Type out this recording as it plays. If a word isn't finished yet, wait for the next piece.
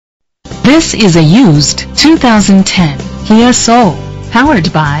This is a used 2010 Kia Soul,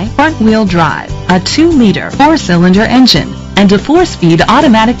 powered by front-wheel drive, a 2-liter 4-cylinder engine, and a 4-speed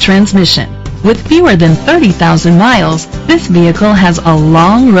automatic transmission. With fewer than 30,000 miles, this vehicle has a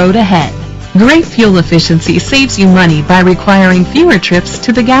long road ahead. Great fuel efficiency saves you money by requiring fewer trips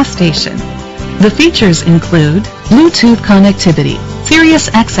to the gas station. The features include Bluetooth connectivity, Sirius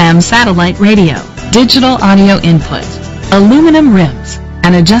XM satellite radio, digital audio input, aluminum rims,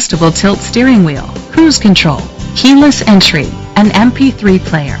 an adjustable tilt steering wheel, cruise control, keyless entry, an MP3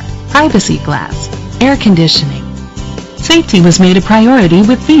 player, privacy glass, air conditioning. Safety was made a priority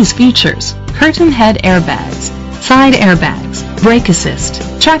with these features: curtain head airbags, side airbags, brake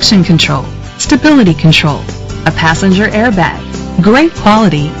assist, traction control, stability control, a passenger airbag. Great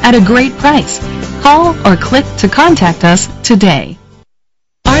quality at a great price. Call or click to contact us today.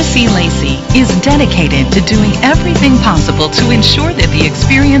 RC Lacey is dedicated to doing everything possible to ensure that the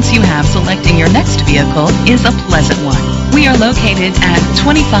experience you have selecting your next vehicle is a pleasant one. We are located at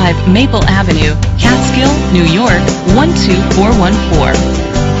 25 Maple Avenue, Catskill, New York, 12414.